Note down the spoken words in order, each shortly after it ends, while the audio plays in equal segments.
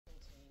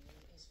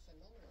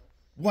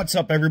What's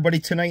up, everybody?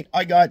 Tonight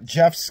I got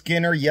Jeff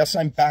Skinner. Yes,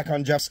 I'm back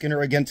on Jeff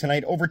Skinner again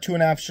tonight. Over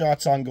 2.5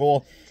 shots on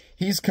goal.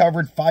 He's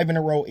covered 5 in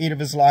a row, 8 of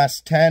his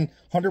last 10.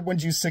 100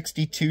 wins you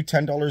 62,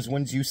 $10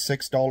 wins you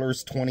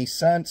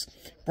 $6.20.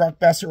 Brock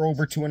Besser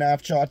over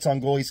 2.5 shots on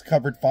goal. He's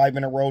covered 5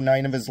 in a row,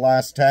 9 of his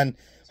last 10.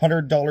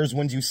 $100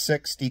 wins you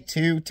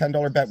 62.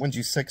 $10 bet wins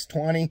you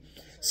 620.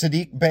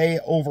 Sadiq Bey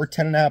over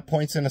 10.5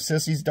 points and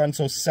assists. He's done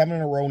so 7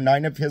 in a row,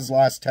 9 of his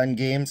last 10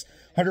 games.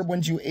 100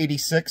 wins you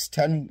 86.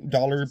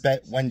 $10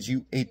 bet wins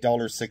you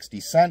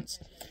 $8.60.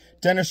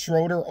 Dennis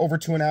Schroeder over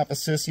 2.5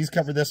 assists. He's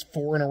covered this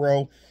 4 in a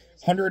row.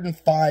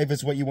 105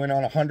 is what you win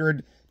on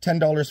 100.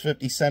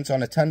 $10.50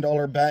 on a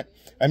 $10 bet.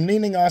 I'm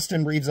leaning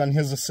Austin Reeves on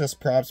his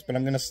assist props, but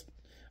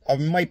I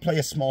might play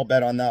a small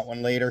bet on that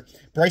one later.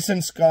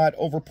 Bryson Scott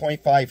over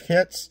 0.5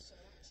 hits.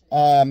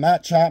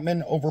 Matt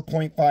Chapman over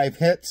 0.5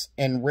 hits.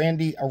 And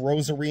Randy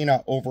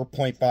Arozarena over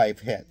 0.5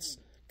 hits.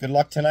 Good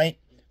luck tonight.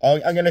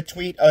 I'm going to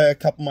tweet a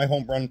couple of my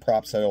home run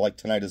props that I like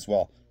tonight as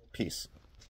well. Peace.